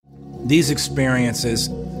These experiences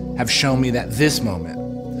have shown me that this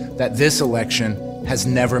moment, that this election has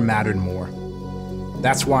never mattered more.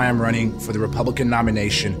 That's why I'm running for the Republican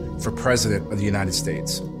nomination for President of the United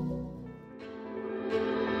States.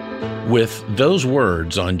 With those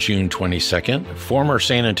words on June 22nd, former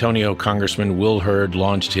San Antonio Congressman Will Hurd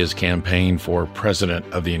launched his campaign for President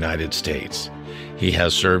of the United States. He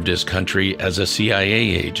has served his country as a CIA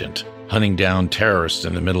agent, hunting down terrorists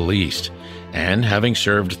in the Middle East, and having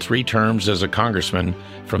served 3 terms as a congressman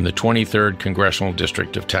from the 23rd Congressional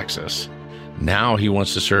District of Texas. Now he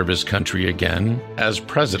wants to serve his country again as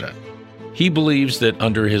president. He believes that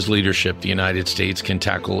under his leadership, the United States can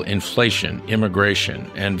tackle inflation,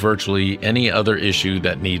 immigration, and virtually any other issue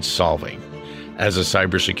that needs solving. As a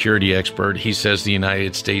cybersecurity expert, he says the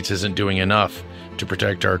United States isn't doing enough to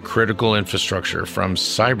protect our critical infrastructure from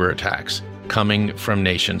cyber attacks coming from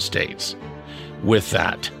nation states. With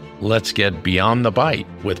that, let's get beyond the bite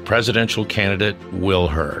with presidential candidate Will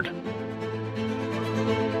Hurd.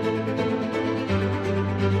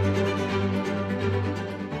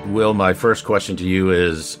 Will, my first question to you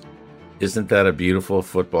is, isn't that a beautiful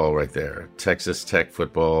football right there? Texas Tech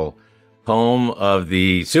football, home of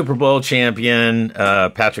the Super Bowl champion,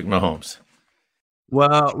 Patrick Mahomes.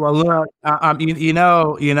 Well, look,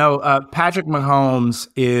 Patrick Mahomes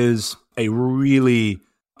is a really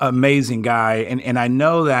amazing guy, and I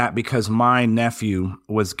know that because my nephew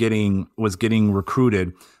was getting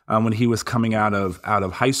recruited when he was coming out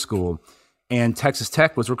of high school, and Texas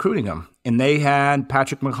Tech was recruiting him, and they had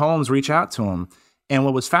Patrick Mahomes reach out to him. And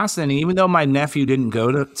what was fascinating, even though my nephew didn't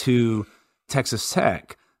go to Texas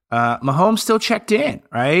Tech, Mahomes still checked in,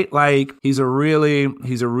 right? Like he's a really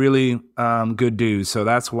good dude. So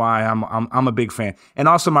that's why I'm a big fan. And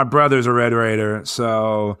also my brother's a Red Raider,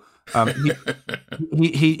 so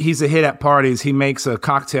he's a hit at parties. He makes a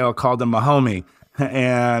cocktail called the Mahomie,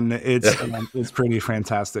 and it's pretty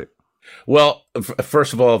fantastic. Well,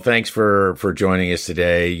 first of all, thanks for joining us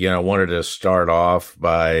today. I wanted to start off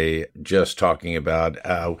by just talking about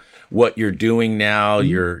what you're doing now.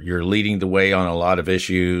 Mm-hmm. You're leading the way on a lot of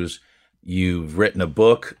issues. You've written a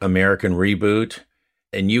book, American Reboot,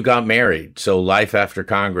 and you got married. So life after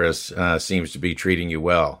Congress seems to be treating you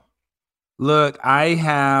well. Look, I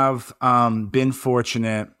have been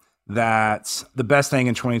fortunate that the best thing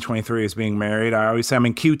in 2023 is being married. I always say I'm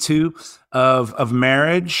in Q2 of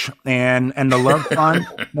marriage, and the love fund.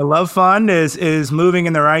 The love fund is moving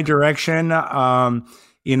in the right direction.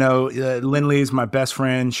 Lindley is my best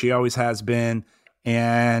friend. She always has been,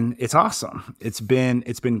 and it's awesome. It's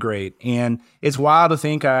been great, and it's wild to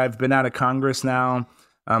think I've been out of Congress now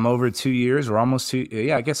over 2 years, or almost 2.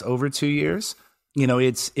 Yeah, I guess over 2 years.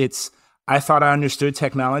 It's. I thought I understood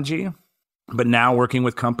technology. But now working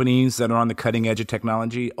with companies that are on the cutting edge of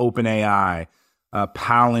technology, OpenAI,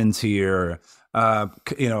 Palantir, a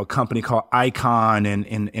company called Icon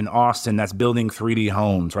in Austin that's building 3D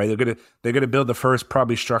homes, right? They're gonna build the first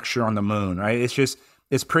probably structure on the moon, right?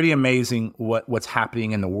 It's pretty amazing what's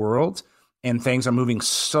happening in the world, and things are moving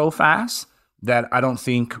so fast that I don't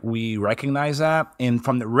think we recognize that. And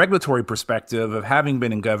from the regulatory perspective of having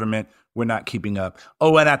been in government, we're not keeping up.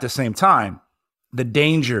 Oh, and at the same time, the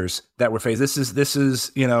dangers that we're facing. This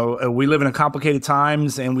is, we live in complicated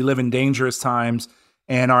times, and we live in dangerous times,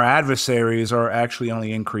 and our adversaries are actually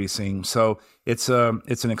only increasing. So it's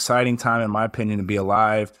an exciting time, in my opinion, to be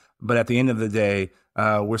alive. But at the end of the day,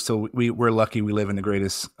 we're lucky we live in the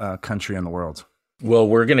greatest country in the world. Well,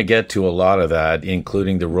 we're going to get to a lot of that,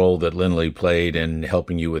 including the role that Lindley played in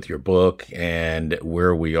helping you with your book and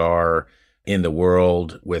where we are in the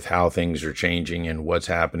world with how things are changing and what's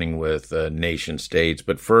happening with nation states.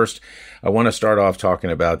 But first, I want to start off talking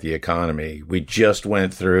about the economy. We just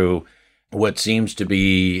went through what seems to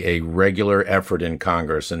be a regular effort in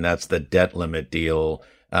Congress, and that's the debt limit deal.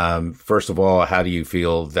 First of all, how do you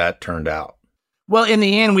feel that turned out? Well, in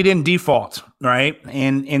the end, we didn't default, right?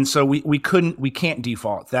 And so we can't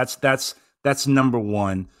default. That's number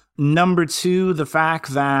one. Number two, the fact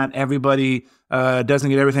that everybody doesn't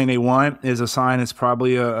get everything they want is a sign it's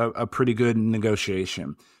probably a pretty good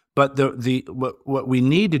negotiation. But what we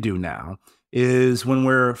need to do now is, when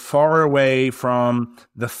we're far away from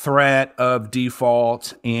the threat of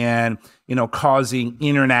default and causing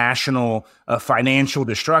international financial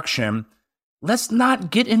destruction, let's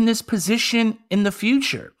not get in this position in the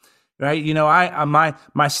future. Right.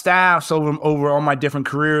 My staffs over all my different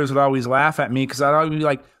careers would always laugh at me because I'd always be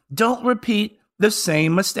like, don't repeat the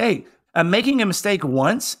same mistake. Making a mistake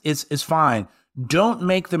once is fine. Don't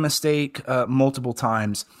make the mistake multiple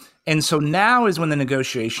times. And so now is when the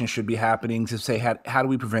negotiation should be happening to say, how do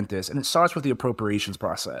we prevent this? And it starts with the appropriations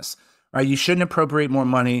process, right? You shouldn't appropriate more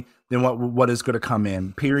money than what is going to come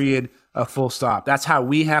in. Period. Full stop. That's how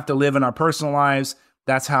we have to live in our personal lives.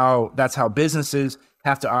 That's how businesses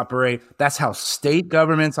have to operate. That's how state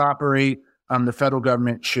governments operate. The federal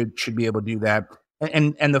government should be able to do that.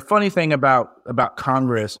 And the funny thing about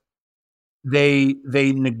Congress, they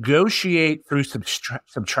negotiate through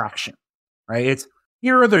subtraction, right? It's,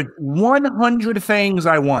 here are the 100 things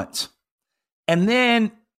I want. And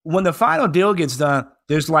then when the final deal gets done,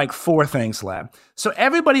 there's like 4 things left. So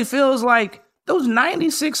everybody feels like those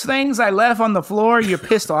 96 things I left on the floor, you're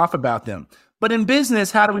pissed off about them. But in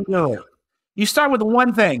business, how do we do it? You start with the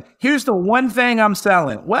one thing. Here's the one thing I'm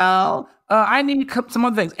selling. Well, I need some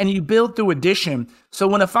other things. And you build through addition. So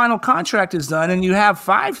when a final contract is done and you have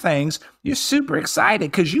 5 things, you're super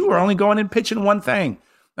excited because you were only going and pitching one thing,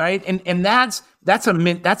 right? And that's a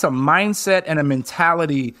mindset and a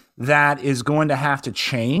mentality that is going to have to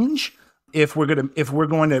change if we're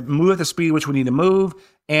going to move at the speed at which we need to move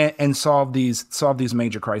and solve these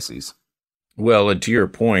major crises. Well, and to your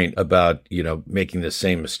point about, making the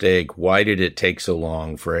same mistake, why did it take so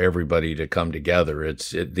long for everybody to come together?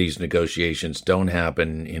 These negotiations don't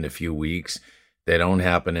happen in a few weeks. They don't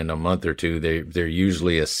happen in a month or two. They're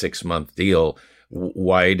usually a 6-month deal.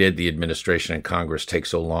 Why did the administration and Congress take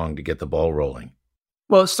so long to get the ball rolling?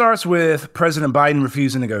 Well, it starts with President Biden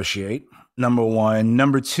refusing to negotiate, number one.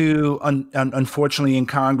 Number two, unfortunately, in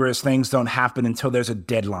Congress, things don't happen until there's a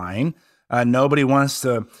deadline. Nobody wants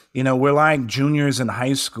to, we're like juniors in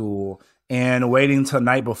high school and waiting until the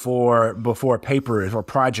night before a paper or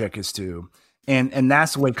project is due. And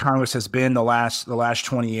that's the way Congress has been the last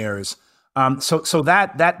 20 years. So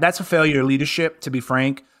that's a failure of leadership, to be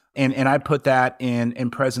frank. And I put that in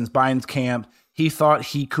President Biden's camp. He thought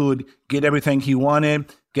he could get everything he wanted.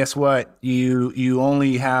 Guess what? You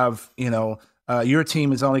only have, your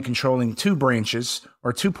team is only controlling 2 branches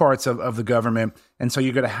or 2 parts of the government. And so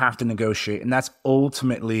you're going to have to negotiate. And that's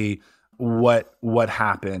ultimately what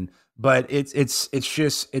happened. But it's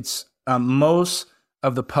most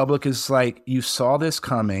of the public is like, you saw this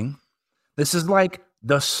coming. This is like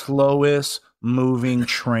the slowest moving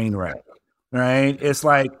train wreck, right? It's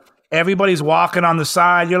like everybody's walking on the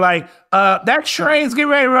side. You're like, that train's getting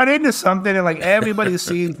ready to run into something. And like everybody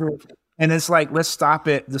sees it. And it's like, let's stop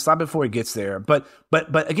it. Let's stop it before it gets there. But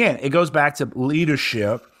again, it goes back to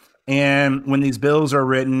leadership. And when these bills are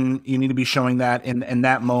written, you need to be showing that in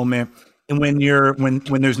that moment. And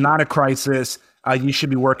when there's not a crisis, you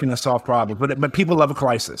should be working to solve problems. But people love a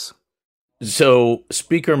crisis. So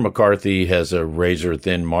Speaker McCarthy has a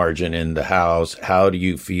razor-thin margin in the House. How do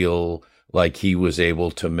you feel like he was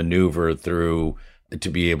able to maneuver through to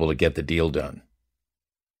be able to get the deal done?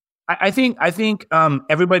 I think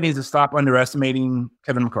everybody needs to stop underestimating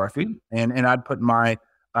Kevin McCarthy, and I'd put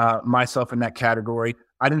myself in that category.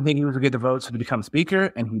 I didn't think he was going to get the votes to become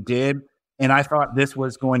Speaker, and he did. And I thought this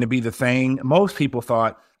was going to be the thing. Most people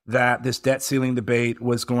thought that this debt ceiling debate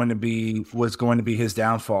was going to be his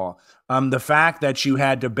downfall. The fact that you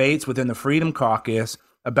had debates within the Freedom Caucus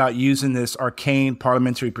about using this arcane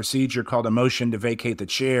parliamentary procedure called a motion to vacate the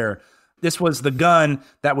chair. This was the gun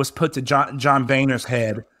that was put to John Boehner's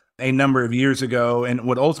head a number of years ago and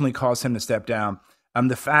would ultimately cause him to step down.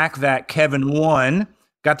 The fact that Kevin won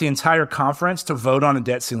got the entire conference to vote on a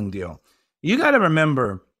debt ceiling deal. You got to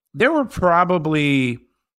remember, there were probably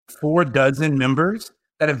 4 dozen members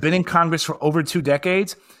that have been in Congress for over 2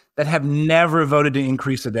 decades that have never voted to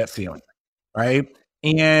increase the debt ceiling, right?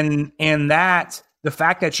 And that the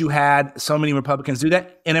fact that you had so many Republicans do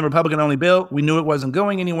that in a Republican-only bill, we knew it wasn't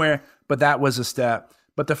going anywhere, but that was a step.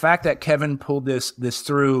 But the fact that Kevin pulled this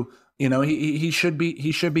through, he should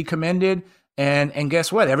be commended. And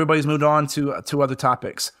guess what? Everybody's moved on to other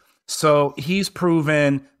topics. So he's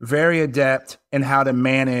proven very adept in how to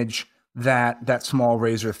manage that small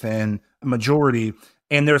razor thin majority.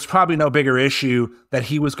 And there's probably no bigger issue that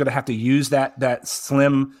he was going to have to use that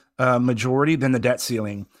slim majority than the debt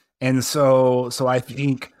ceiling. And so I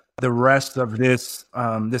think the rest of this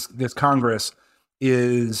Congress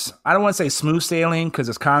is, I don't want to say smooth sailing because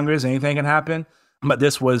it's Congress, anything can happen. But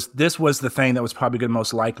this was the thing that was probably going to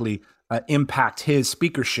most likely impact his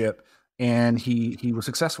speakership, and he was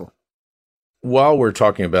successful. While we're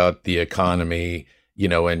talking about the economy,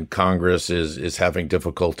 and Congress is having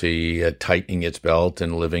difficulty tightening its belt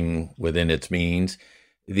and living within its means,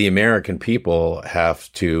 the American people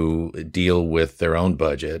have to deal with their own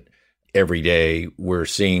budget every day. We're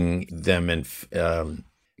seeing them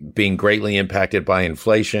being greatly impacted by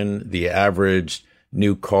inflation. The average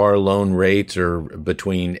new car loan rates are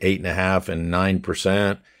between 8.5% and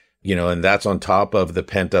 9%, and that's on top of the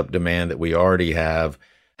pent up demand that we already have.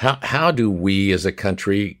 How do we as a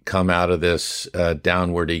country come out of this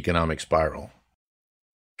downward economic spiral?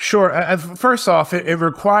 Sure. First off, it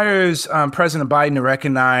requires President Biden to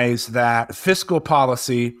recognize that fiscal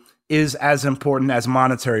policy is as important as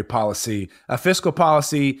monetary policy. Fiscal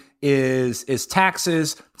policy is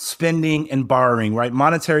taxes, spending, and borrowing, right?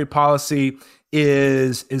 Monetary policy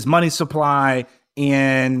is money supply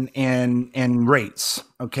and rates.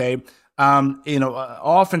 Okay.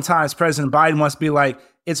 Oftentimes President Biden must be like,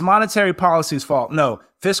 it's monetary policy's fault. No,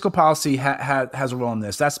 fiscal policy has a role in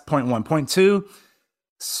this. That's point one. Point two,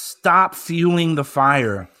 stop fueling the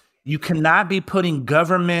fire. You cannot be putting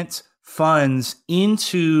government funds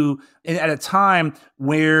at a time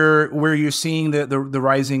where you're seeing the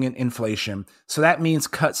rising in inflation. So that means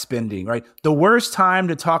cut spending, right? The worst time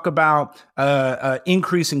to talk about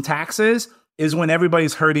increasing taxes is when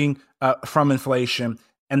everybody's hurting from inflation.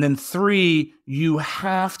 And then three, you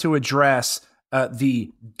have to address the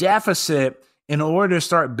deficit in order to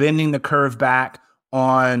start bending the curve back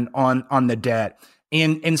on the debt.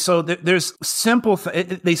 And so there's simple,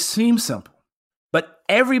 they seem simple, but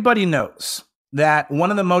everybody knows that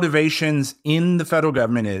one of the motivations in the federal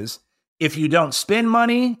government is if you don't spend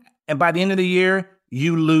money and by the end of the year,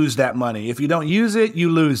 you lose that money. If you don't use it,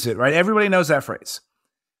 you lose it, right? Everybody knows that phrase.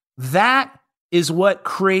 That is what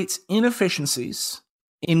creates inefficiencies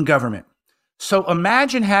in government. So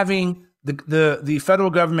imagine having the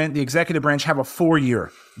federal government, the executive branch, have a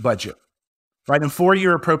 4-year budget, right? And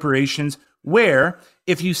 4-year appropriations where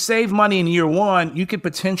if you save money in year one, you could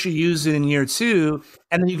potentially use it in year two,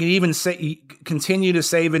 and then you can even continue to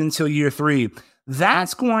save it until year three.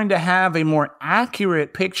 That's going to have a more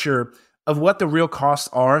accurate picture of what the real costs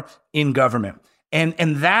are in government. And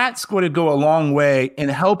that's going to go a long way in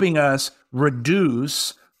helping us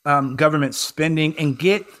reduce government spending and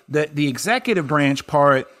get the executive branch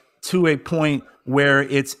part to a point where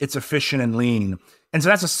it's efficient and lean. And so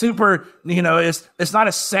that's a super, it's not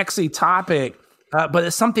a sexy topic, but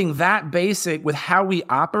it's something that basic with how we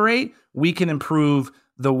operate, we can improve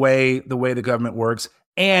the way the government works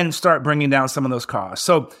and start bringing down some of those costs.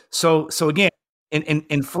 So again,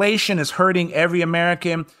 inflation is hurting every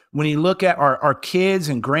American. When you look at our kids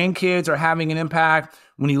and grandkids are having an impact,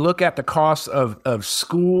 when you look at the cost of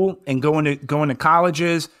school and going to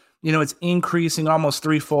colleges, it's increasing almost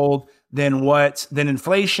threefold than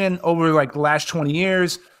inflation over like the last 20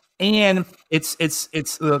 years. And it's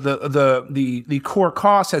the core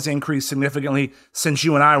cost has increased significantly since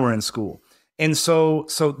you and I were in school. And so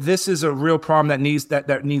this is a real problem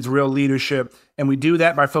that needs real leadership. And we do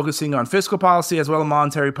that by focusing on fiscal policy as well as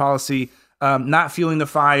monetary policy, not fueling the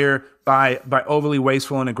fire by overly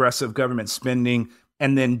wasteful and aggressive government spending,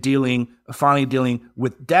 and then finally dealing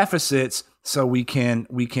with deficits so we can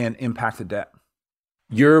impact the debt.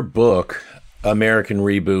 Your book, American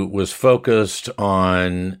Reboot, was focused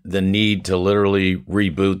on the need to literally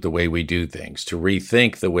reboot the way we do things, to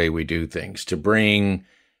rethink the way we do things, to bring,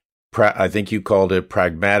 I think you called it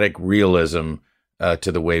pragmatic realism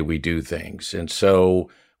to the way we do things. And so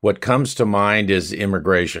what comes to mind is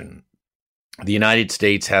immigration. The United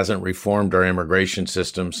States hasn't reformed our immigration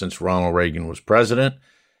system since Ronald Reagan was president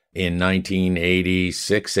in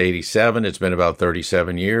 1986, 87. It's been about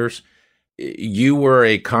 37 years. You were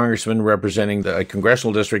a congressman representing a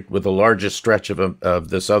congressional district with the largest stretch of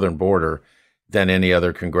the southern border than any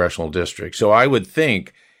other congressional district. So I would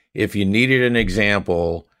think if you needed an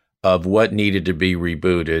example of what needed to be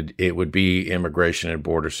rebooted, it would be immigration and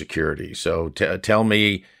border security. So tell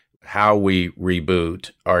me how we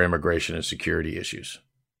reboot our immigration and security issues.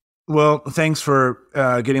 Well, thanks for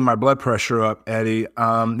getting my blood pressure up, Eddie.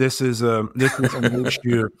 This is an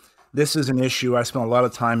issue. This is an issue I spent a lot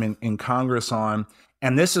of time in Congress on,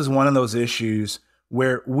 and this is one of those issues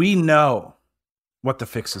where we know what the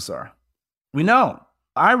fixes are. We know.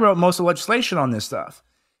 I wrote most of the legislation on this stuff.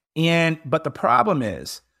 But the problem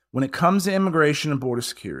is, when it comes to immigration and border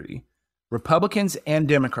security, Republicans and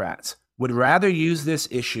Democrats would rather use this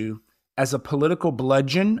issue as a political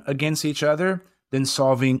bludgeon against each other than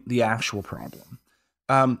solving the actual problem.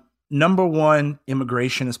 Number one,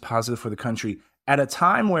 immigration is positive for the country. At a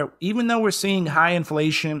time where, even though we're seeing high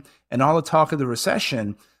inflation and all the talk of the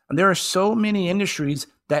recession, there are so many industries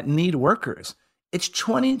that need workers. It's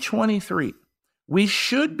 2023. We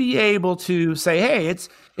should be able to say, hey, it's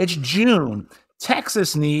June.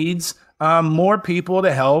 Texas needs more people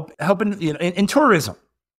to help in tourism.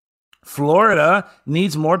 Florida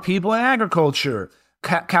needs more people in agriculture.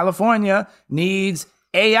 California needs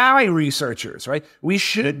AI researchers, right? We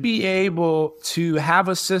should be able to have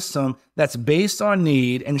a system that's based on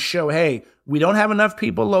need and show, hey, we don't have enough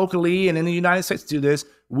people locally and in the United States to do this.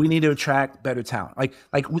 We need to attract better talent.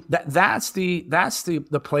 That's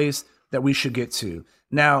the place that we should get to.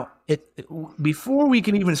 Now, before we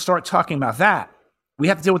can even start talking about that, we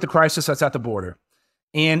have to deal with the crisis that's at the border.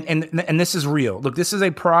 And this is real. Look, this is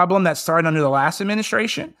a problem that started under the last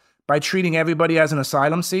administration by treating everybody as an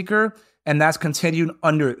asylum seeker, and that's continued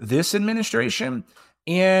under this administration.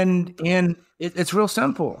 And it's real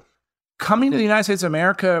simple. Coming to the United States of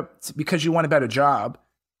America because you want a better job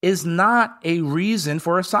is not a reason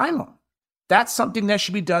for asylum. That's something that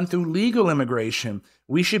should be done through legal immigration.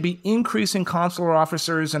 We should be increasing consular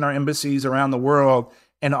officers in our embassies around the world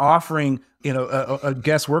and offering, a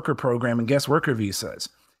guest worker program and guest worker visas.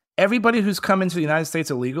 Everybody who's come into the United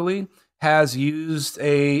States illegally has used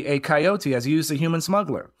a coyote, has used a human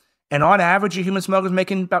smuggler. And on average, a human smuggler is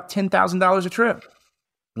making about $10,000 a trip.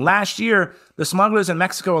 Last year, the smugglers in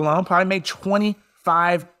Mexico alone probably made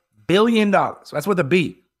 $25 billion. That's with a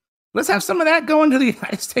B. Let's have some of that go into the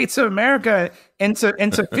United States of America into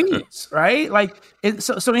fees, right?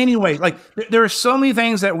 So anyway, there are so many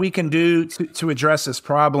things that we can do to address this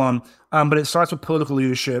problem, but it starts with political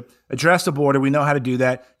leadership. Address the border. We know how to do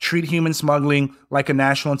that. Treat human smuggling like a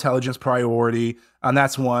national intelligence priority.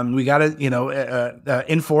 That's one. We got to,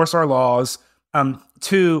 enforce our laws.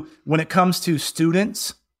 Two, when it comes to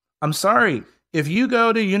students, I'm sorry, if you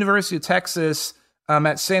go to University of Texas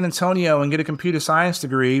at San Antonio and get a computer science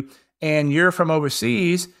degree and you're from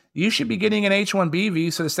overseas, you should be getting an H-1B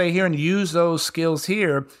visa to stay here and use those skills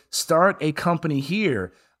here. Start a company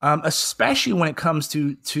here, especially when it comes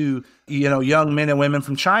to young men and women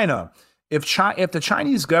from China. If the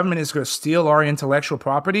Chinese government is going to steal our intellectual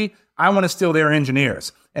property, I want to steal their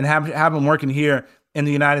engineers and have them working here in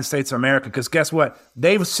the United States of America. Because guess what?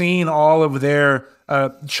 They've seen all of their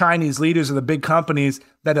Chinese leaders of the big companies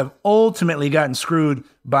that have ultimately gotten screwed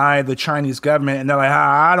by the Chinese government. And they're like,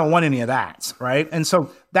 I don't want any of that, right? And so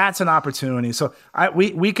that's an opportunity. So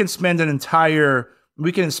we can spend an entire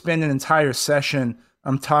session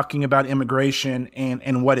talking about immigration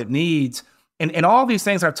and what it needs. And all these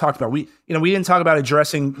things I've talked about, we didn't talk about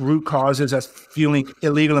addressing root causes as fueling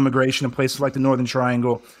illegal immigration in places like the Northern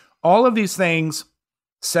Triangle. All of these things,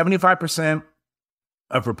 75%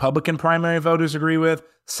 of Republican primary voters agree with,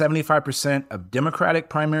 75% of Democratic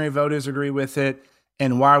primary voters agree with it.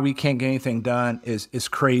 And why we can't get anything done is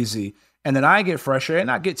crazy. And then I get frustrated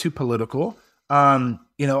and I get too political.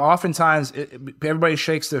 Oftentimes everybody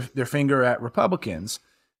shakes their finger at Republicans.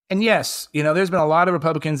 And yes, there's been a lot of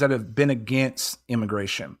Republicans that have been against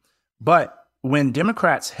immigration. But when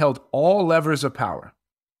Democrats held all levers of power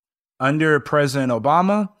under President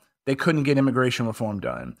Obama, they couldn't get immigration reform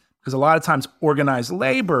done because a lot of times organized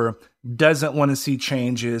labor doesn't want to see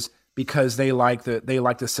changes because they like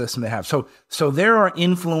the system they have. So there are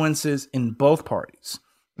influences in both parties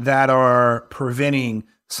that are preventing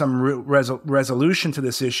some resolution to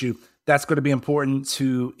this issue. That's going to be important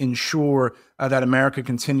to ensure that America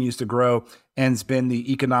continues to grow and has been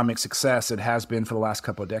the economic success it has been for the last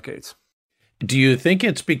couple of decades. Do you think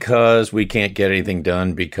it's because we can't get anything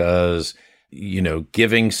done because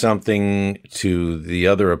giving something to the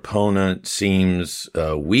other opponent seems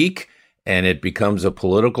weak and it becomes a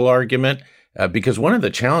political argument? Because one of the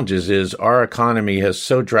challenges is our economy has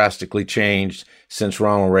so drastically changed since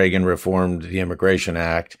Ronald Reagan reformed the Immigration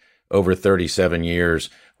Act over 37 years.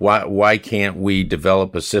 Why can't we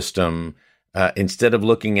develop a system instead of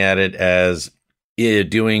looking at it as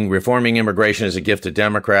reforming immigration as a gift to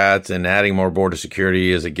Democrats and adding more border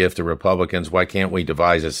security as a gift to Republicans? Why can't we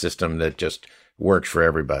devise a system that just works for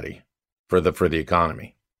everybody, for the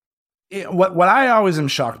economy? What I always am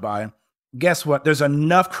shocked by, guess what? There's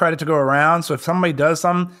enough credit to go around. So if somebody does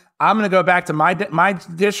something, I'm going to go back to my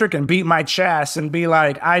district and beat my chest and be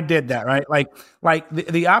like, I did that, right? Like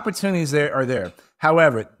the opportunities there are there.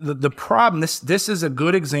 However, the problem, this is a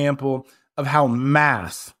good example of how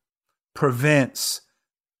math prevents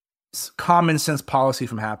common sense policy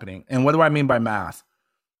from happening. And what do I mean by math?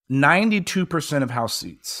 92% of House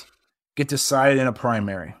seats get decided in a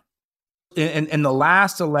primary. In the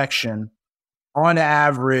last election, on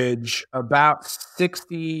average, about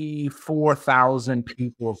 64,000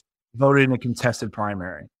 people voted in a contested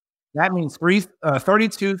primary. That means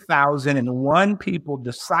 32,001 people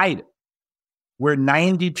decided where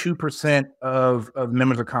 92% of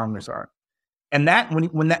members of Congress are. And that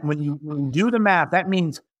when you do the math, that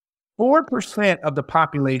means 4% of the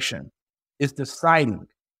population is deciding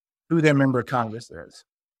who their member of Congress is.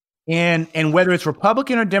 And whether it's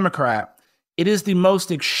Republican or Democrat, it is the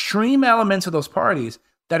most extreme elements of those parties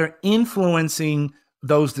that are influencing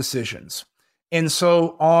those decisions. And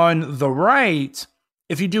so on the right,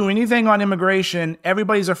 If you do anything on immigration,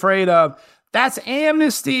 everybody's afraid of that's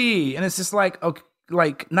amnesty. And it's just like, okay,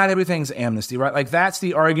 like not everything's amnesty, right? Like that's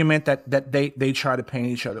the argument that they try to paint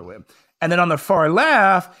each other with. And then on the far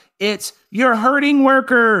left, it's you're hurting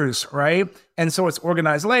workers, right? And so it's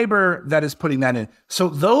organized labor that is putting that in. So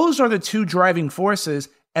those are the two driving forces.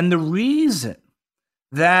 And the reason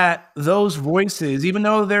that those voices, even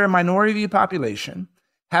though they're a minority of the population,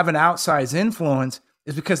 have an outsized influence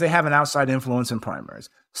is because they have an outside influence in primaries.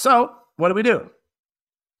 So what do?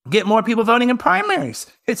 Get more people voting in primaries.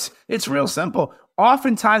 It's real simple.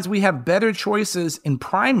 Oftentimes we have better choices in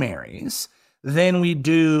primaries than we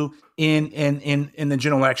do in the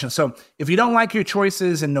general election. So if you don't like your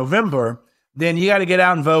choices in November, then you got to get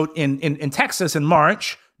out and vote in Texas in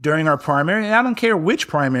March during our primary. And I don't care which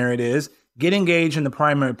primary it is, get engaged in the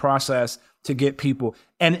primary process to get people.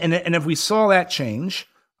 And if we saw that change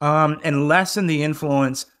and lessen the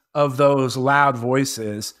influence of those loud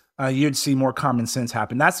voices, you'd see more common sense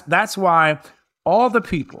happen. That's why all the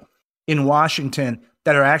people in Washington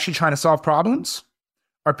that are actually trying to solve problems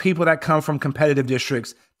are people that come from competitive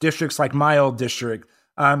districts like my old district,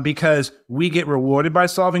 because we get rewarded by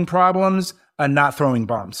solving problems and not throwing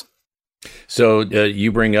bombs. So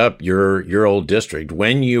you bring up your old district.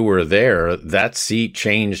 When you were there, that seat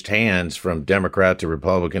changed hands from Democrat to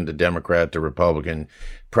Republican to Democrat to Republican.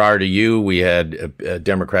 Prior to you, we had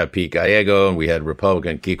Democrat Pete Gallego and we had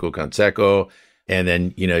Republican Kiko Canseco. And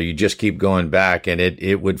then, you just keep going back and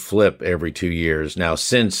it would flip every 2 years. Now,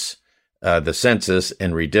 since the census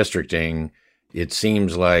and redistricting, it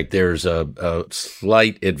seems like there's a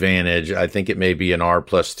slight advantage. I think it may be an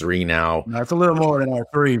R+3 now. That's a little more than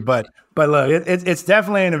R3, but look, it's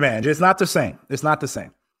definitely an advantage. It's not the same. It's not the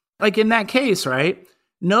same. Like in that case, right?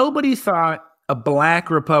 Nobody thought a black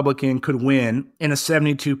Republican could win in a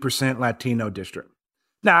 72% Latino district.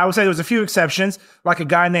 Now, I would say there was a few exceptions, like a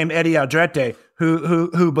guy named Eddie Aldrete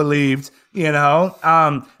who believed, but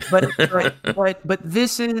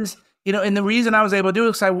this is, and the reason I was able to do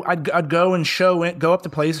it is I'd go and show up to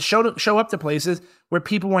places where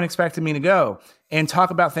people weren't expecting me to go and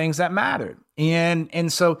talk about things that mattered.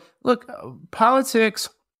 And so, look, politics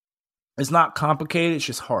is not complicated. It's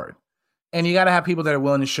just hard. And you got to have people that are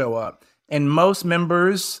willing to show up. And most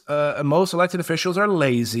members, most elected officials are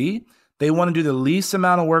lazy. They want to do the least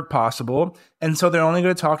amount of work possible. And so they're only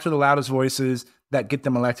going to talk to the loudest voices that get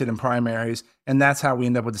them elected in primaries. And that's how we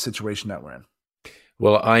end up with the situation that we're in.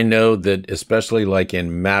 Well, I know that especially like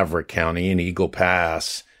in Maverick County in Eagle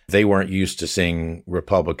Pass, they weren't used to seeing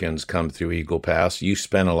Republicans come through Eagle Pass. You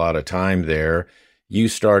spent a lot of time there. You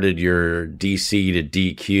started your DC to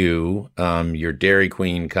DQ, your Dairy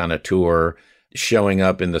Queen kind of tour, showing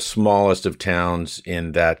up in the smallest of towns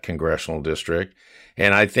in that congressional district.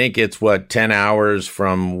 And I think it's 10 hours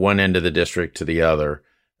from one end of the district to the other.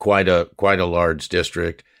 Quite a large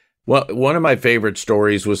district. Well, one of my favorite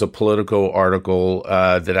stories was a Politico article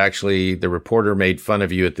that actually the reporter made fun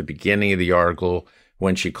of you at the beginning of the article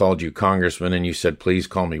when she called you congressman and you said, please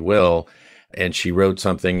call me Will. And she wrote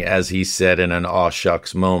something, as he said, in an aw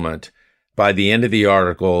shucks moment. By the end of the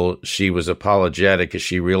article, she was apologetic as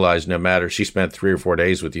she realized she spent 3 or 4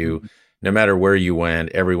 days with you. No matter where you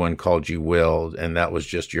went, everyone called you Will. And that was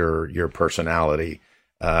just your personality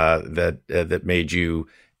that made you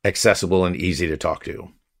accessible and easy to talk to.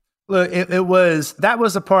 Look, that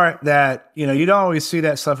was the part that, you don't always see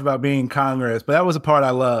that stuff about being in Congress, but that was the part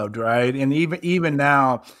I loved, right? And even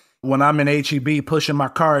now, when I'm in HEB pushing my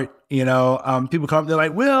cart, people come up, they're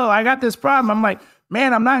like, Will, I got this problem. I'm like,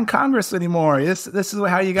 man, I'm not in Congress anymore. This is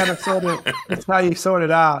how you got to sort it. That's how you sort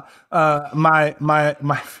it out. My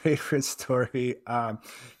favorite story,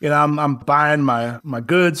 I'm buying my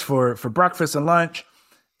goods for breakfast and lunch,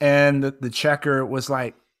 and the checker was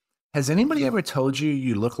like, has anybody ever told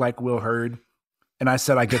you look like Will Hurd? And I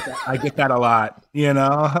said, I get that a lot,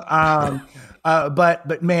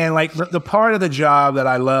 but man, like the part of the job that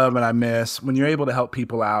I love and I miss when you're able to help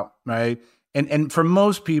people out, right? And for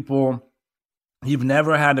most people, you've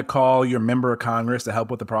never had to call your member of Congress to help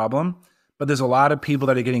with the problem, but there's a lot of people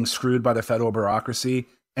that are getting screwed by the federal bureaucracy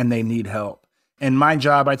and they need help. And my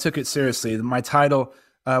job, I took it seriously. My title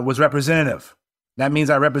was representative. That means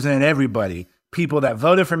I represented everybody. People that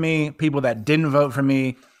voted for me, people that didn't vote for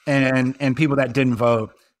me, and people that didn't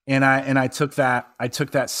vote. And I took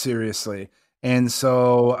that seriously. And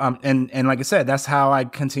so and like I said, that's how I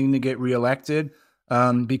continue to get reelected,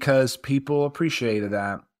 because people appreciated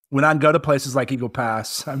that. When I'd go to places like Eagle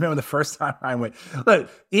Pass, I remember the first time I went. Look,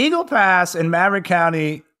 Eagle Pass in Maverick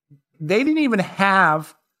County, they didn't even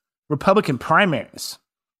have Republican primaries.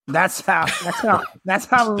 That's how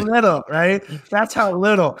little, right? That's how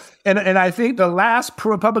little. And I think the last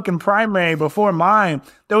Republican primary before mine,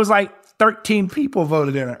 there was like 13 people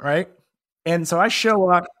voted in it, right? And so I show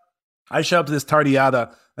up to this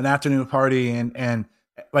tardeada, an afternoon party, and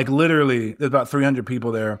like literally there's about 300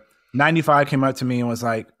 people there. 95 came up to me and was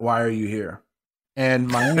like, "Why are you here?" And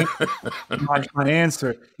my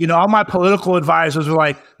answer, all my political advisors were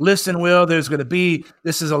like, "Listen, Will, this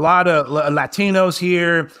is a lot of Latinos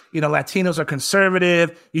here. Latinos are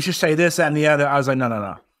conservative. You should say this, that, and the other." I was like,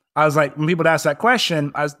 no. I was like, when people would ask that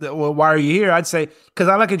question, well, why are you here? I'd say, because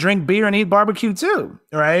I like to drink beer and eat barbecue too,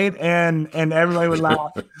 right? And everybody would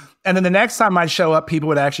laugh. And then the next time I'd show up, people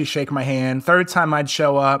would actually shake my hand. Third time I'd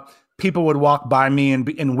show up, people would walk by me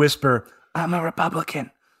and whisper, "I'm a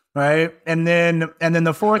Republican." Right. And then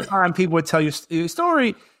the fourth time people would tell you your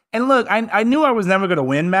story. And look, I knew I was never going to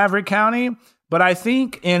win Maverick County, but I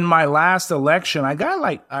think in my last election, I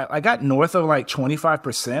got north of like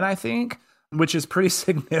 25%, I think, which is pretty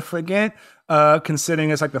significant, considering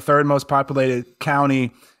it's like the third most populated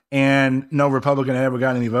county and no Republican had ever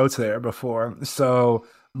gotten any votes there before. So,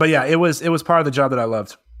 but yeah, it was part of the job that I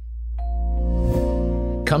loved.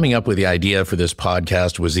 Coming up with the idea for this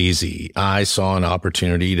podcast was easy. I saw an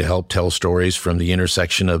opportunity to help tell stories from the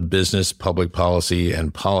intersection of business, public policy,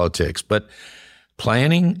 and politics. But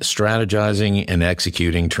planning, strategizing, and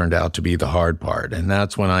executing turned out to be the hard part. And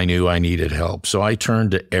that's when I knew I needed help. So I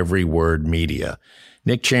turned to Every Word Media.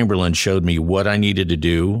 Nick Chamberlain showed me what I needed to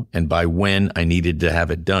do and by when I needed to have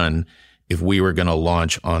it done if we were going to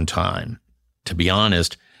launch on time. To be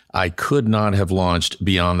honest, I could not have launched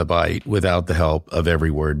Beyond the Bite without the help of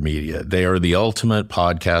Every Word Media. They are the ultimate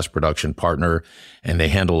podcast production partner, and they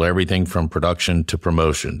handle everything from production to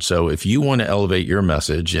promotion. So if you want to elevate your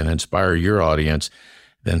message and inspire your audience,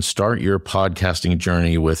 then start your podcasting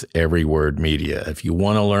journey with Every Word Media. If you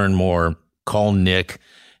want to learn more, call Nick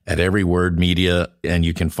at Every Word Media, and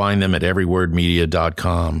you can find them at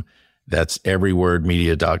everywordmedia.com. That's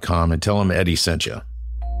everywordmedia.com, and tell them Eddie sent you.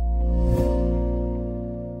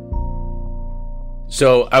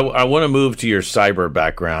 So I want to move to your cyber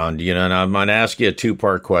background, and I'm going to ask you a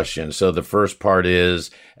two-part question. So the first part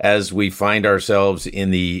is, as we find ourselves in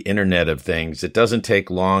the Internet of Things, it doesn't take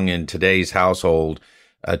long in today's household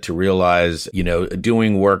to realize,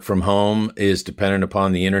 doing work from home is dependent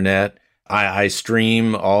upon the Internet. I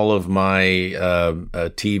stream all of my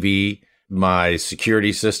TV. My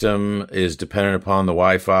security system is dependent upon the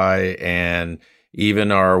Wi-Fi, and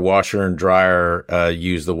even our washer and dryer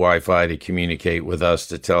use the Wi-Fi to communicate with us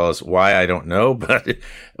to tell us why, I don't know, but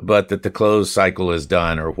that the clothes cycle is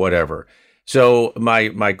done or whatever. So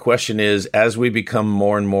my question is, as we become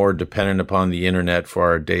more and more dependent upon the internet for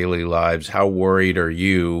our daily lives, how worried are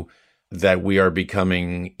you that we are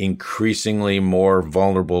becoming increasingly more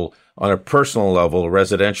vulnerable on a personal level,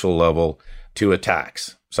 residential level, to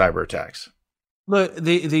attacks, cyber attacks? Look,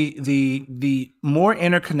 the more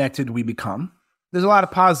interconnected we become, there's a lot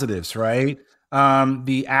of positives, right?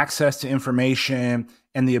 The access to information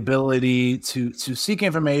and the ability to seek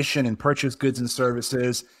information and purchase goods and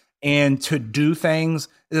services and to do things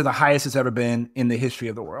is the highest it's ever been in the history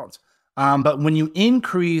of the world. But when you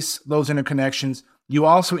increase those interconnections, you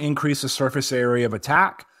also increase the surface area of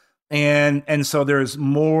attack. And so there's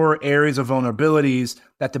more areas of vulnerabilities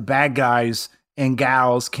that the bad guys and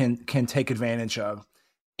gals can take advantage of.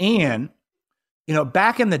 And,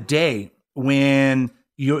 back in the day, when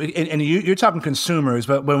you're talking consumers,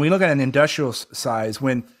 but when we look at an industrial size,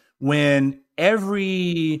 when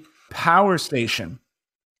every power station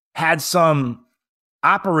had some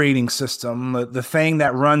operating system, the thing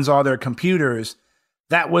that runs all their computers,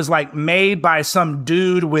 that was like made by some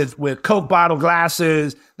dude with Coke bottle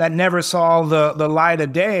glasses that never saw the light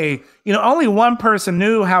of day. Only one person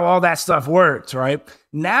knew how all that stuff worked, right?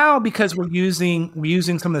 Now, because we're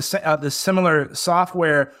using some of the similar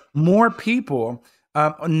software, more people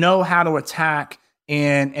know how to attack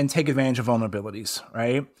and take advantage of vulnerabilities,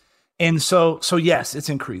 right? And so yes, it's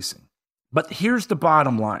increasing. But here's the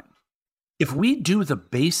bottom line. If we do the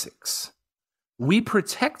basics, we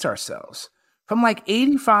protect ourselves from like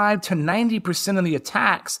 85 to 90% of the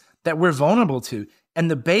attacks that we're vulnerable to. And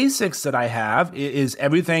the basics that I have is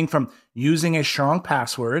everything from using a strong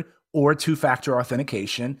password or two-factor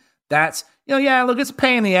authentication. That's, look, it's a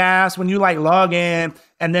pain in the ass when you like log in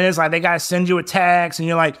and then it's like they got to send you a text and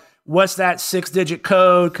you're like, what's that 6-digit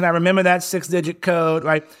code? Can I remember that 6-digit code?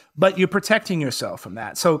 Right? But you're protecting yourself from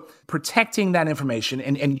that. So protecting that information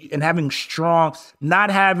and having strong, not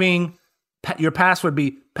having your password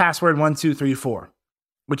be password 1234,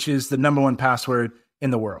 which is the number one password in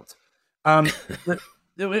the world.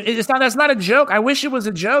 That's not a joke. I wish it was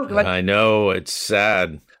a joke. Like, I know, it's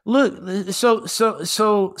sad. look,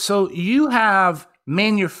 so you have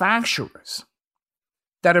manufacturers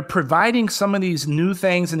that are providing some of these new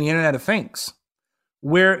things in the Internet of Things,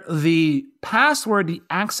 where the password, the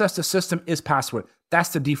access to system is password. That's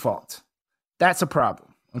the default. That's a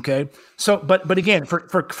problem. Okay. So, but again, for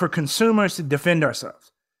consumers to defend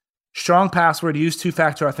ourselves, strong password, use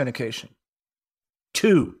two-factor authentication.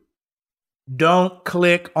 2, don't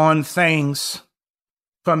click on things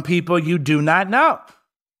from people you do not know.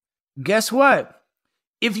 Guess what?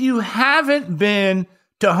 If you haven't been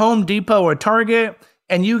to Home Depot or Target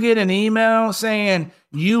and you get an email saying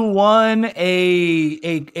you won a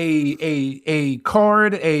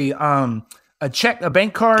card, a check, a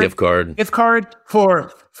bank card, gift card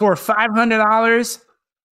for $500,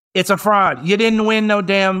 it's a fraud. You didn't win no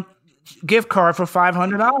damn gift card for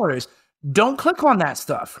 $500. Don't click on that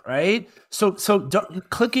stuff, right? So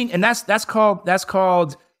clicking, and that's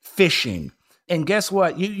called phishing. And guess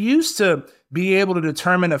what? You used to be able to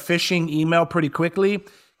determine a phishing email pretty quickly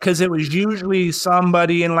because it was usually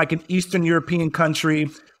somebody in like an Eastern European country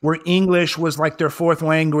where English was like their fourth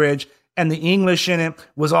language and the English in it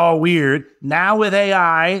was all weird. Now with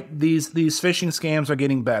AI, these phishing scams are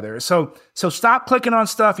getting better. So stop clicking on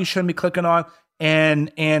stuff you shouldn't be clicking on.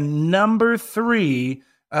 And number 3,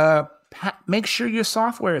 make sure your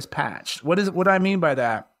software is patched. What do I mean by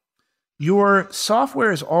that? Your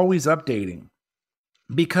software is always updating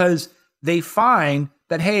because they find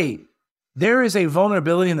that, hey, there is a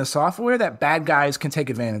vulnerability in the software that bad guys can take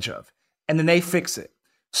advantage of, and then they fix it.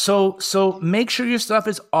 So make sure your stuff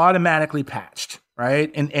is automatically patched,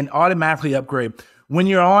 right? And automatically upgrade. When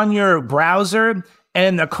you're on your browser and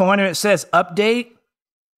in the corner it says update,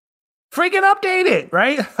 freaking update it,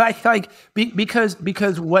 right?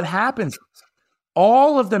 Because what happens,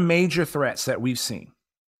 all of the major threats that we've seen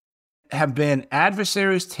have been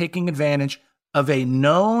adversaries taking advantage of a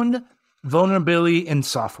known vulnerability in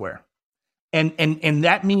software. And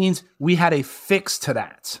that means we had a fix to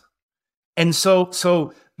that. And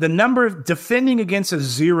so the number of defending against a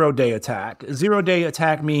 0-day attack, a 0-day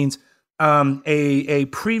attack means a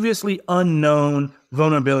previously unknown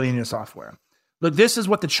vulnerability in your software. Look, this is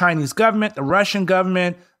what the Chinese government, the Russian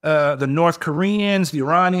government, the North Koreans, the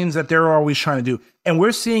Iranians, that they're always trying to do. And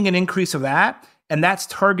we're seeing an increase of that. And that's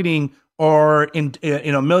targeting our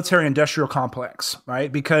military industrial complex,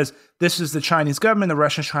 right? Because this is the Chinese government, the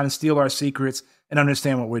Russians trying to steal our secrets and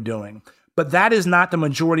understand what we're doing. But that is not the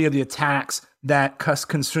majority of the attacks that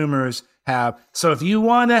consumers have. So if you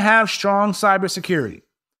want to have strong cybersecurity,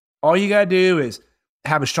 all you got to do is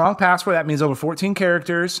have a strong password. That means over 14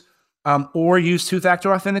 characters. Or use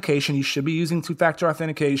two-factor authentication. You should be using two-factor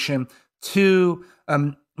authentication to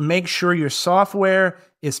make sure your software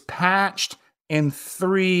is patched. And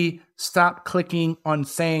 3, stop clicking on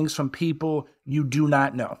things from people you do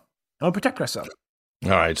not know. Don't protect ourselves.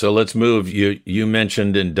 All right, so let's move. You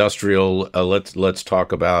mentioned industrial. Let's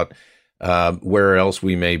talk about where else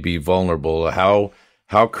we may be vulnerable.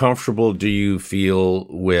 How comfortable do you feel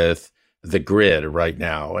with the grid right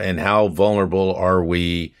now, and how vulnerable are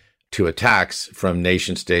we to attacks from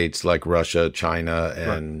nation states like Russia, China,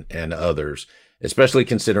 and others, especially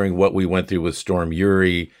considering what we went through with Storm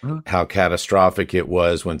Uri, how catastrophic it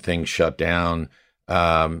was when things shut down.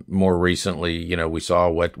 More recently, we saw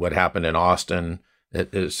what happened in Austin.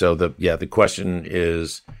 So the question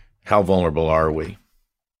is, how vulnerable are we?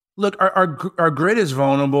 Look, our grid is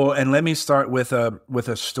vulnerable, and let me start with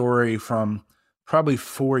a story from probably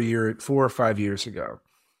 4 or 5 years ago.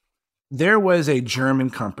 There was a German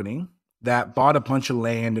company that bought a bunch of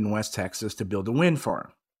land in West Texas to build a wind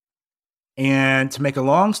farm. And to make a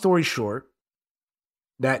long story short,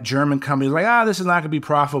 that German company was like, this is not going to be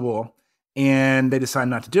profitable. And they decided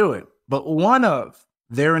not to do it. But one of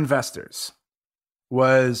their investors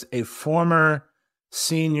was a former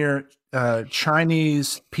senior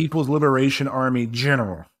Chinese People's Liberation Army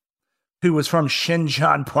general who was from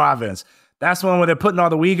Xinjiang province. That's the one where they're putting all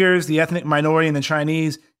the Uyghurs, the ethnic minority, and the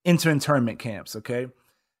Chinese into internment camps. Okay,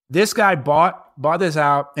 this guy bought this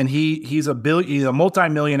out, and he's a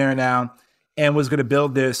multi-millionaire now, and was going to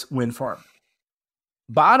build this wind farm.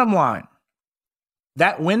 Bottom line,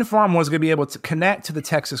 that wind farm was going to be able to connect to the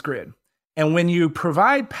Texas grid. And when you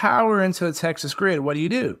provide power into the Texas grid, what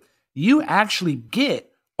do? You actually get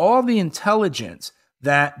all the intelligence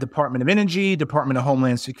that Department of Energy, Department of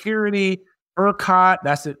Homeland Security, ERCOT,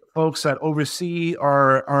 that's the folks that oversee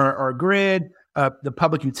our grid, the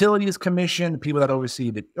Public Utilities Commission, the people that oversee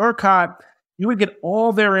the ERCOT, you would get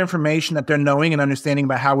all their information that they're knowing and understanding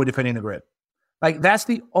about how we're defending the grid. Like, that's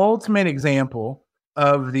the ultimate example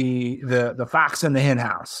of the fox in the hen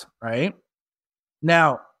house, right?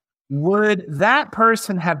 Now, would that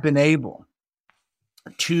person have been able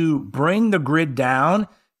to bring the grid down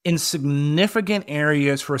in significant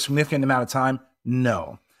areas for a significant amount of time?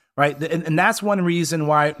 No, right? And that's one reason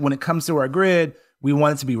why when it comes to our grid, we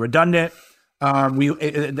want it to be redundant.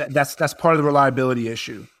 That's part of the reliability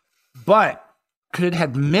issue. But could it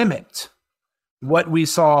have mimicked what we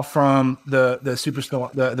saw from the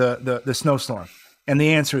superstorm, the snowstorm? And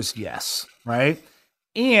the answer is yes, right?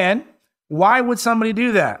 And why would somebody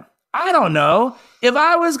do that? I don't know. If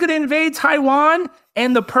I was going to invade Taiwan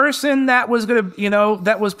and the person that was going to,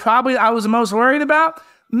 that was probably I was the most worried about,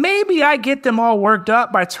 maybe I get them all worked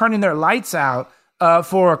up by turning their lights out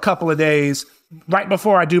for a couple of days right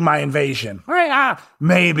before I do my invasion. All right,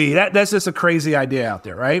 maybe that's just a crazy idea out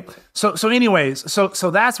there, right? So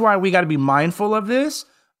that's why we got to be mindful of this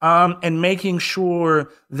and making sure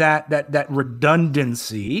that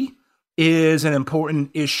redundancy is an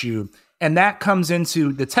important issue. And that comes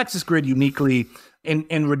into the Texas grid uniquely.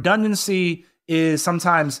 And redundancy is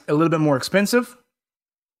sometimes a little bit more expensive,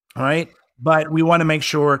 right? But we want to make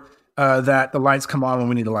sure that the lights come on when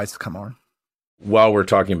we need the lights to come on. While we're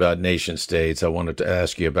talking about nation states, I wanted to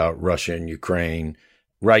ask you about Russia and Ukraine.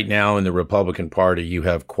 Right now in the Republican Party, you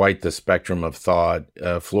have quite the spectrum of thought.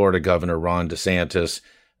 Florida Governor Ron DeSantis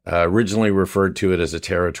originally referred to it as a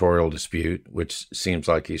territorial dispute, which seems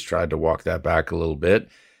like he's tried to walk that back a little bit.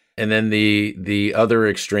 And then the other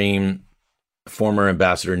extreme, former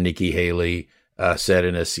Ambassador Nikki Haley said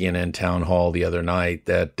in a CNN town hall the other night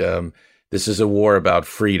that this is a war about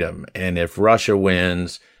freedom. And if Russia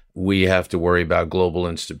wins, we have to worry about global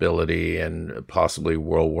instability and possibly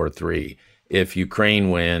World War III. If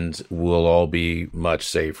Ukraine wins, we'll all be much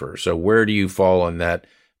safer. So where do you fall on that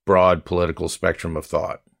broad political spectrum of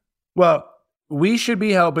thought? Well, we should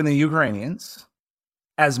be helping the Ukrainians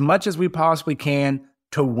as much as we possibly can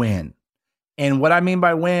to win. And what I mean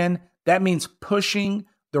by win, that means pushing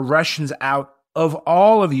the Russians out of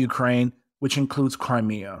all of Ukraine, which includes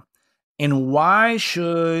Crimea. And why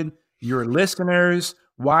should your listeners,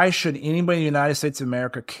 why should anybody in the United States of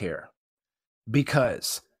America care?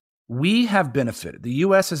 Because we have benefited, the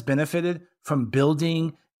U.S. has benefited from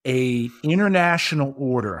building an international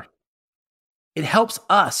order. It helps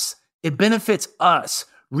us. It benefits us.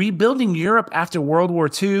 Rebuilding Europe after World War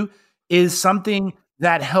II is something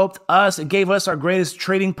that helped us. It gave us our greatest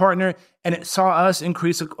trading partner, and it saw us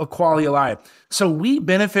increase a quality of life. So we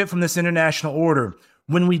benefit from this international order.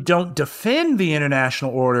 When we don't defend the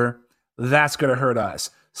international order, that's going to hurt us.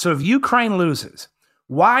 So if Ukraine loses,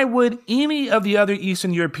 why would any of the other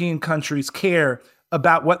Eastern European countries care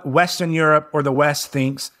about what Western Europe or the West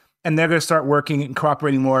thinks? And they're going to start working and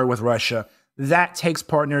cooperating more with Russia. That takes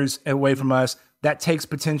partners away from us. That takes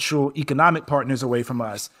potential economic partners away from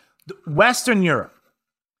us. Western Europe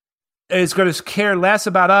is going to care less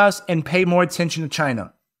about us and pay more attention to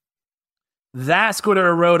China. That's going to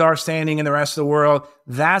erode our standing in the rest of the world.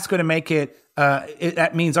 That's going to make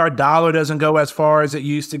that means our dollar doesn't go as far as it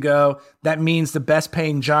used to go. That means the best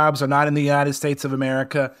paying jobs are not in the United States of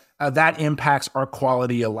America. That impacts our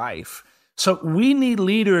quality of life. So we need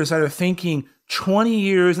leaders that are thinking 20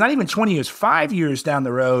 years, not even 20 years, 5 years down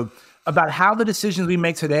the road about how the decisions we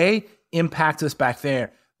make today impact us back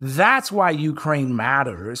there. That's why Ukraine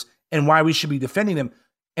matters and why we should be defending them.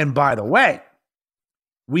 And by the way,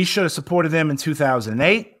 we should have supported them in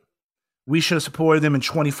 2008. We should have supported them in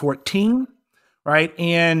 2014, right?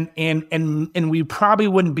 And we probably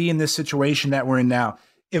wouldn't be in this situation that we're in now.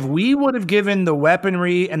 If we would have given the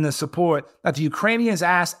weaponry and the support that the Ukrainians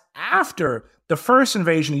asked after the first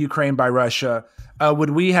invasion of Ukraine by Russia,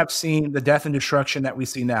 would we have seen the death and destruction that we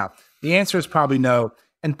see now? The answer is probably no.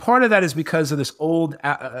 And part of that is because of this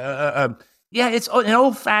it's an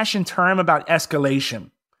old-fashioned term about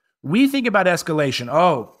escalation. We think about escalation.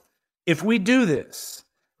 Oh, if we do this,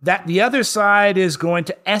 that the other side is going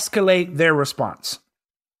to escalate their response.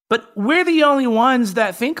 But we're the only ones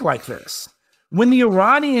that think like this. When the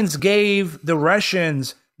Iranians gave the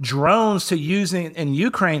Russians drones to use in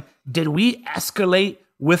Ukraine, did we escalate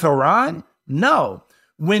with Iran? No.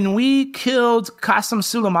 When we killed Qasem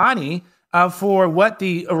Soleimani for what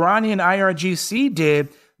the Iranian IRGC did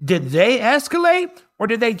they escalate or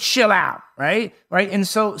did they chill out? Right. And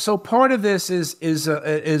so part of this is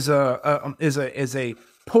a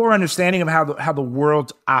poor understanding of how the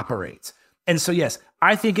world operates. And so, yes,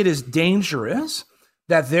 I think it is dangerous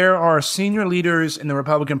that there are senior leaders in the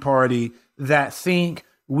Republican Party that think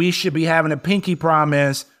we should be having a pinky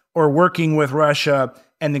promise or working with Russia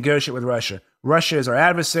and negotiate with Russia. Russia is our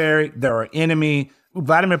adversary. They're our enemy.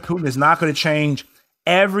 Vladimir Putin is not going to change.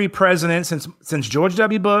 Every president since George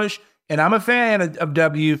W. Bush, and I'm a fan of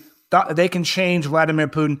W, thought they can change Vladimir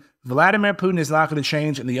Putin. Vladimir Putin is not going to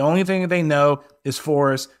change, and the only thing that they know is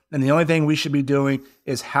force. And the only thing we should be doing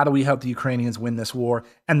is how do we help the Ukrainians win this war?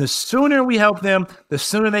 And the sooner we help them, the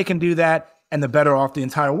sooner they can do that, and the better off the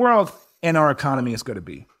entire world and our economy is going to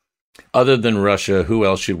be. Other than Russia, who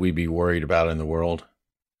else should we be worried about in the world?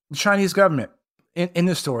 The Chinese government in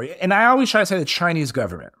this story. And I always try to say the Chinese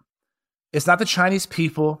government. It's not the Chinese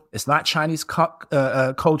people. It's not Chinese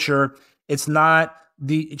culture. It's not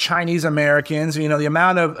the Chinese Americans. You know, the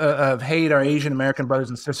amount of hate our Asian American brothers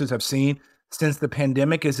and sisters have seen since the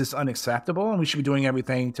pandemic is just unacceptable, and we should be doing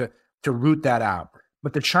everything to root that out.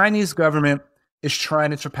 But the Chinese government is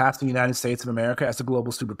trying to surpass the United States of America as a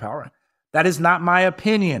global superpower. That is not my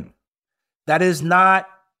opinion. That is not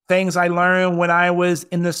things I learned when I was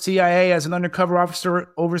in the CIA as an undercover officer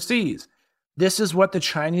overseas. This is what the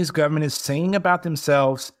Chinese government is saying about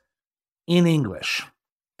themselves in English.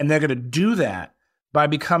 And they're going to do that by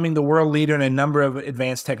becoming the world leader in a number of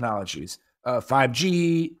advanced technologies.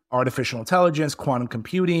 5G, artificial intelligence, quantum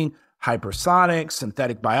computing, hypersonics,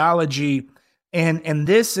 synthetic biology. And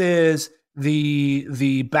this is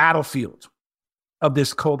the battlefield of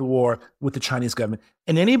this Cold War with the Chinese government.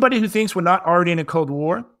 And anybody who thinks we're not already in a Cold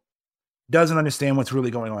War doesn't understand what's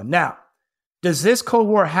really going on. Now, does this Cold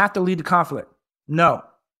War have to lead to conflict? No.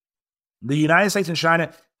 The United States and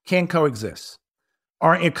China can coexist.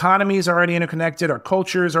 Our economies are already interconnected. Our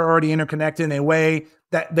cultures are already interconnected in a way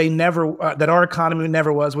that that our economy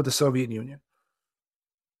never was with the Soviet Union.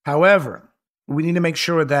 However, we need to make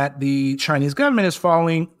sure that the Chinese government is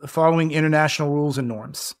following international rules and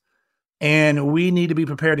norms. And we need to be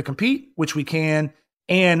prepared to compete, which we can,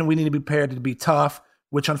 and we need to be prepared to be tough,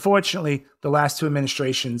 which unfortunately the last two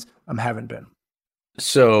administrations haven't been.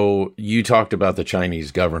 So you talked about the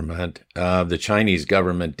Chinese government. The Chinese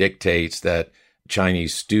government dictates that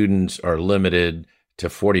Chinese students are limited to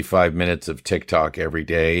 45 minutes of TikTok every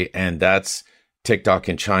day. And that's TikTok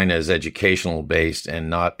in China is educational based and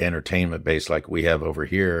not entertainment based like we have over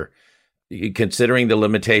here. Considering the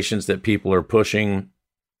limitations that people are pushing,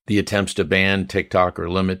 the attempts to ban TikTok or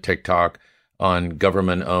limit TikTok on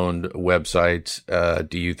government-owned websites,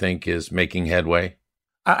 do you think is making headway?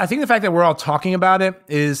 I think the fact that we're all talking about it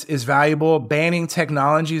is valuable. Banning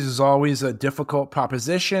technologies is always a difficult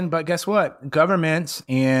proposition, but guess what? Governments,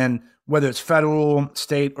 and whether it's federal,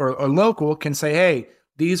 state, or local, can say, hey,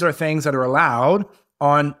 these are things that are allowed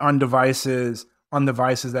on devices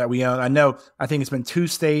that we own. I think it's been 2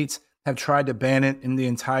 states have tried to ban it in the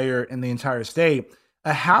entire state.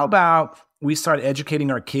 How about we start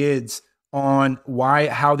educating our kids on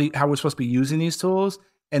how we're supposed to be using these tools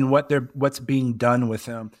and what's being done with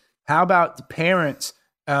them? How about parents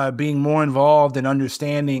being more involved in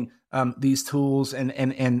understanding these tools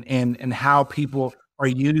and how people are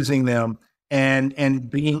using them and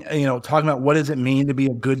being, talking about what does it mean to be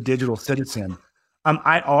a good digital citizen?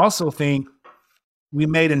 I also think we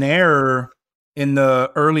made an error in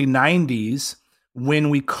the early 90s when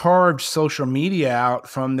we carved social media out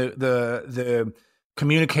from the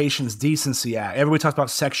Communications Decency Act. Everybody talks about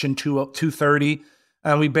Section 230.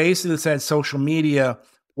 We basically said social media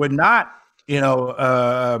were not,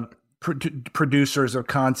 producers of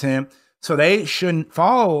content, so they shouldn't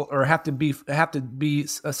follow or have to be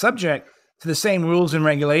subject to the same rules and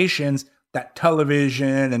regulations that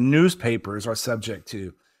television and newspapers are subject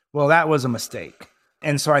to. Well, that was a mistake.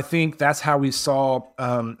 And so I think that's how we saw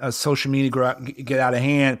social media get out of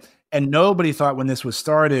hand. And nobody thought when this was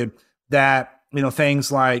started that,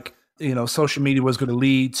 things like, social media was going to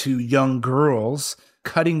lead to young girls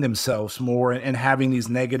cutting themselves more and having these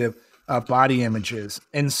negative body images.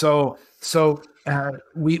 And so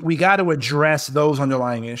we got to address those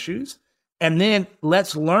underlying issues. And then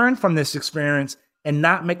let's learn from this experience and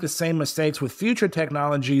not make the same mistakes with future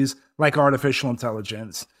technologies like artificial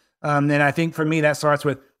intelligence. And I think for me, that starts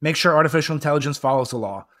with make sure artificial intelligence follows the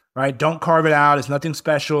law, right? Don't carve it out. It's nothing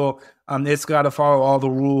special. It's got to follow all the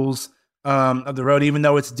rules of the road, even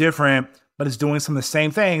though it's different, but it's doing some of the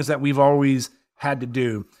same things that we've always had to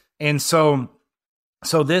do. And so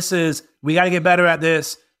we got to get better at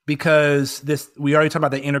this because we already talked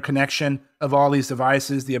about the interconnection of all these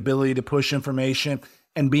devices, the ability to push information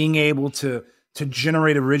and being able to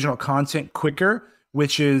generate original content quicker,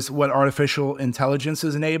 which is what artificial intelligence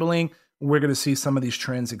is enabling. We're going to see some of these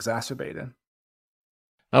trends exacerbated.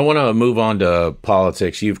 I want to move on to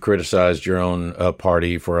politics. You've criticized your own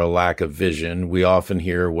party for a lack of vision. We often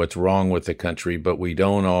hear what's wrong with the country, but we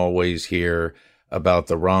don't always hear about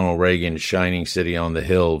the Ronald Reagan shining city on the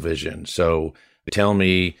hill vision. So tell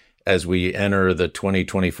me, as we enter the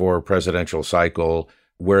 2024 presidential cycle,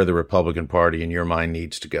 where the Republican Party, in your mind,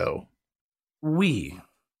 needs to go? We,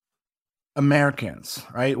 Americans,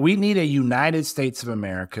 right? We need a United States of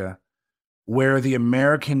America where the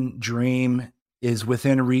American dream is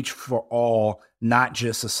within reach for all, not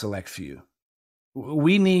just a select few.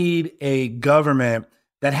 We need a government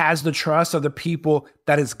that has the trust of the people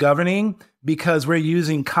that it's governing, because we're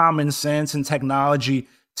using common sense and technology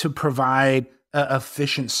to provide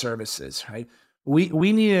efficient services, right?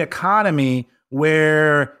 We need an economy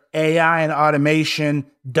where AI and automation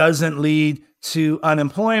doesn't lead to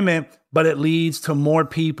unemployment, but it leads to more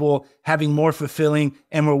people having more fulfilling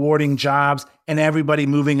and rewarding jobs and everybody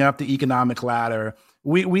moving up the economic ladder.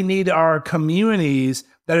 We need our communities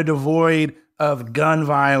that are devoid of gun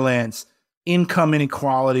violence, income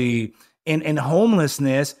inequality, and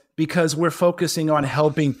homelessness, because we're focusing on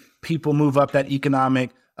helping people move up that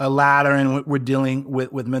economic ladder, and we're dealing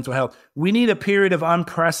with mental health. We need a period of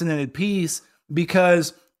unprecedented peace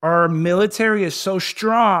because our military is so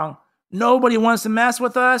strong. Nobody wants to mess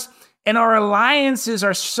with us. And our alliances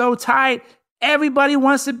are so tight. Everybody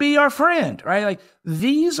wants to be our friend, right? Like,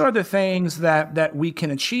 these are the things that we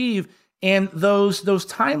can achieve. And those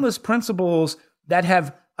timeless principles that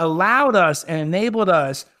have allowed us and enabled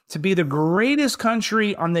us to be the greatest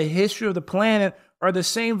country on the history of the planet are the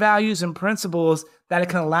same values and principles that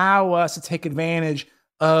can allow us to take advantage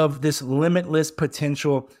of this limitless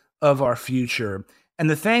potential of our future. And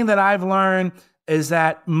the thing that I've learned is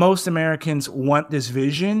that most Americans want this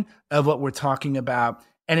vision of what we're talking about.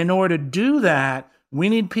 And in order to do that, we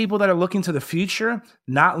need people that are looking to the future,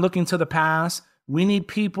 not looking to the past. We need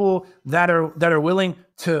people that are willing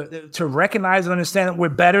to recognize and understand that we're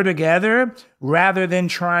better together rather than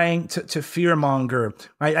trying to fearmonger,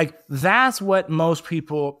 right? Like, that's what most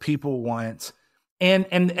people want.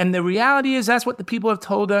 And the reality is that's what the people have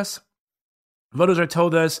told us. Voters are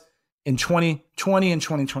told us in 2020 and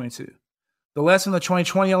 2022. The lesson of the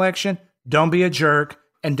 2020 election: don't be a jerk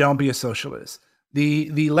and don't be a socialist.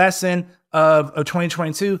 The lesson of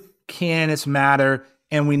 2022: can it matter?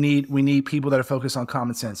 And we need people that are focused on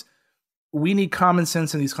common sense. We need common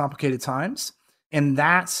sense in these complicated times, and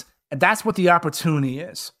that's what the opportunity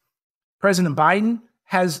is. President Biden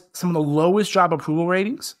has some of the lowest job approval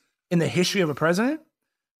ratings in the history of a president,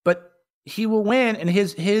 but he will win, and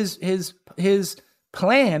his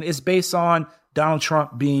plan is based on Donald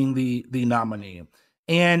Trump being the nominee,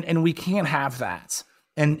 and we can't have that.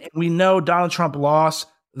 And we know Donald Trump lost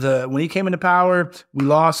when he came into power. We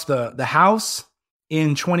lost the House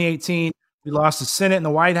in 2018. We lost the Senate and the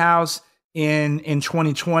White House in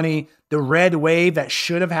 2020. The red wave that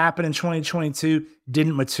should have happened in 2022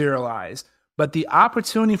 didn't materialize. But the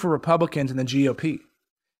opportunity for Republicans and the GOP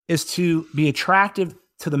is to be attractive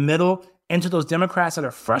to the middle and to those Democrats that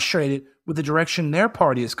are frustrated with the direction their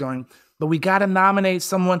party is going. But we got to nominate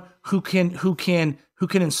someone who can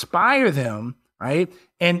inspire them, right?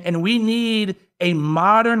 And we need a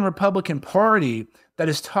modern Republican Party that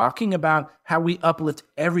is talking about how we uplift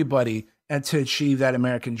everybody and to achieve that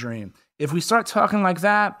American dream. If we start talking like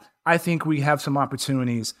that, I think we have some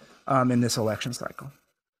opportunities in this election cycle.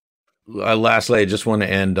 Lastly, I just want to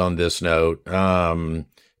end on this note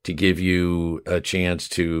to give you a chance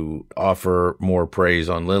to offer more praise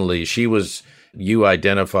on Lindley. You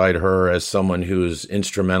identified her as someone who is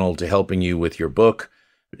instrumental to helping you with your book.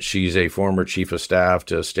 She's a former chief of staff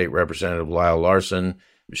to State Representative Lyle Larson.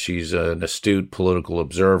 She's an astute political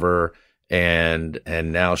observer, and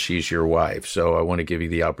now she's your wife. So I want to give you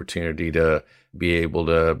the opportunity to be able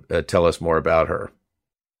to tell us more about her.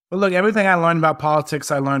 Well, look, everything I learned about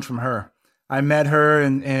politics, I learned from her. I met her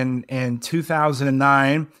in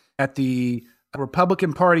 2009 at the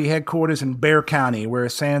Republican Party headquarters in Bexar County, where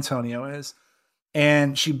San Antonio is.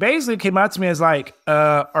 And she basically came out to me as like,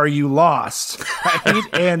 are you lost? Right?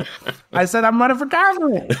 And I said, I'm running for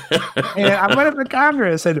Congress.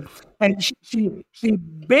 And she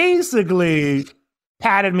basically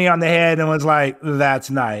patted me on the head and was like, that's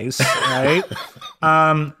nice, right?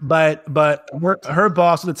 But her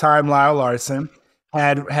boss at the time, Lyle Larson,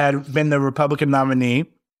 had been the Republican nominee,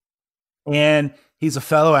 and he's a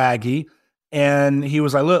fellow Aggie. And he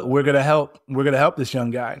was like, look, we're going to help this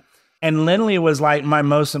young guy. And Lindley was like my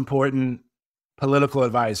most important political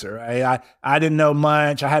advisor. I didn't know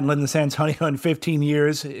much. I hadn't lived in San Antonio in 15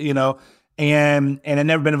 years, and I'd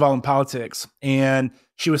never been involved in politics. And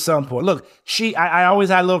she was so important. Look, I always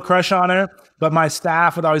had a little crush on her, but my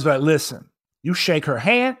staff would always be like, listen, you shake her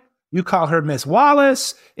hand, you call her Miss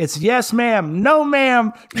Wallace. It's yes, ma'am, no,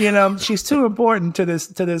 ma'am. She's too important to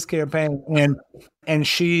this campaign. And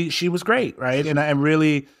she was great, right? And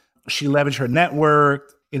really, she leveraged her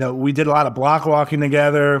network. we did a lot of block walking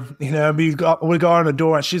together. We go on the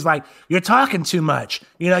door and she's like, "You're talking too much.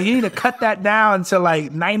 You need to cut that down to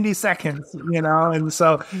like 90 seconds, And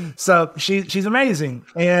so she's amazing.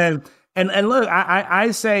 And look,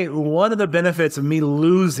 I say one of the benefits of me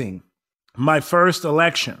losing my first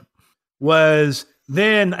election was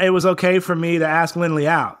then it was okay for me to ask Lindley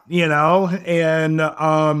out, And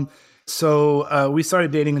so we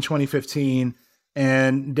started dating in 2015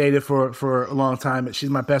 and dated for a long time. She's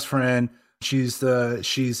my best friend. She's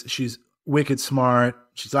wicked smart.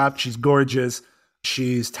 She's gorgeous.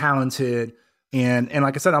 She's talented. And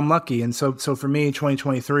like I said, I'm lucky. And so for me,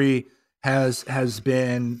 2023 has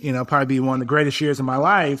been, probably be one of the greatest years of my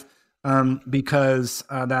life. Because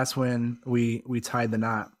that's when we tied the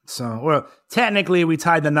knot. So, well, technically we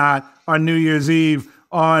tied the knot on New Year's Eve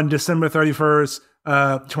on December 31st,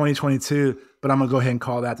 2022, but I'm going to go ahead and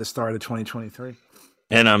call that the start of 2023.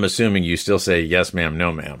 And I'm assuming you still say yes, ma'am,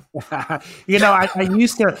 no, ma'am. I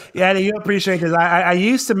used to, you appreciate this. I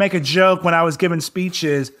used to make a joke when I was giving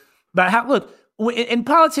speeches about how, look, in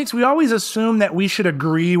politics, we always assume that we should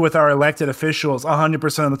agree with our elected officials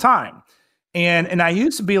 100% of the time. And I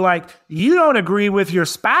used to be like, you don't agree with your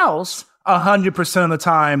spouse 100% of the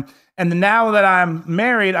time. And now that I'm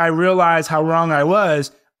married, I realize how wrong I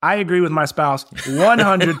was. I agree with my spouse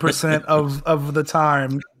 100% of the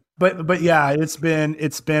time. But yeah, it's been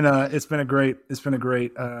a great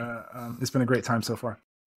time so far.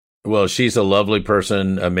 Well, she's a lovely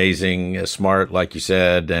person, amazing, smart, like you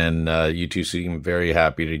said, and you two seem very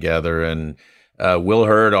happy together. And Will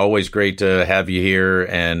Hurd, always great to have you here,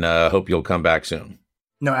 and hope you'll come back soon.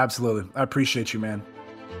 No, absolutely. I appreciate you, man.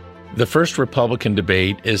 The first Republican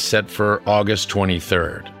debate is set for August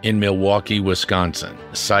 23rd in Milwaukee, Wisconsin,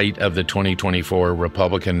 site of the 2024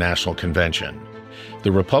 Republican National Convention.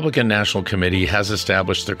 The Republican National Committee has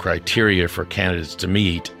established the criteria for candidates to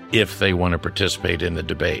meet if they want to participate in the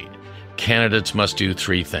debate. Candidates must do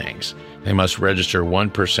three things. They must register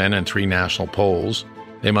 1% in 3 national polls.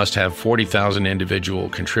 They must have 40,000 individual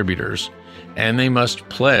contributors, and they must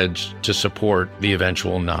pledge to support the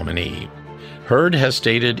eventual nominee. Hurd has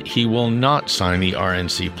stated he will not sign the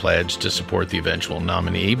RNC pledge to support the eventual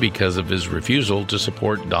nominee because of his refusal to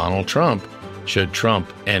support Donald Trump should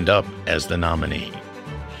Trump end up as the nominee.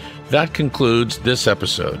 That concludes this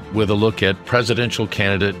episode with a look at presidential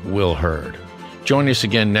candidate Will Hurd. Join us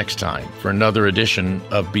again next time for another edition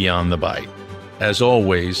of Beyond the Bite. As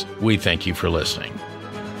always, we thank you for listening.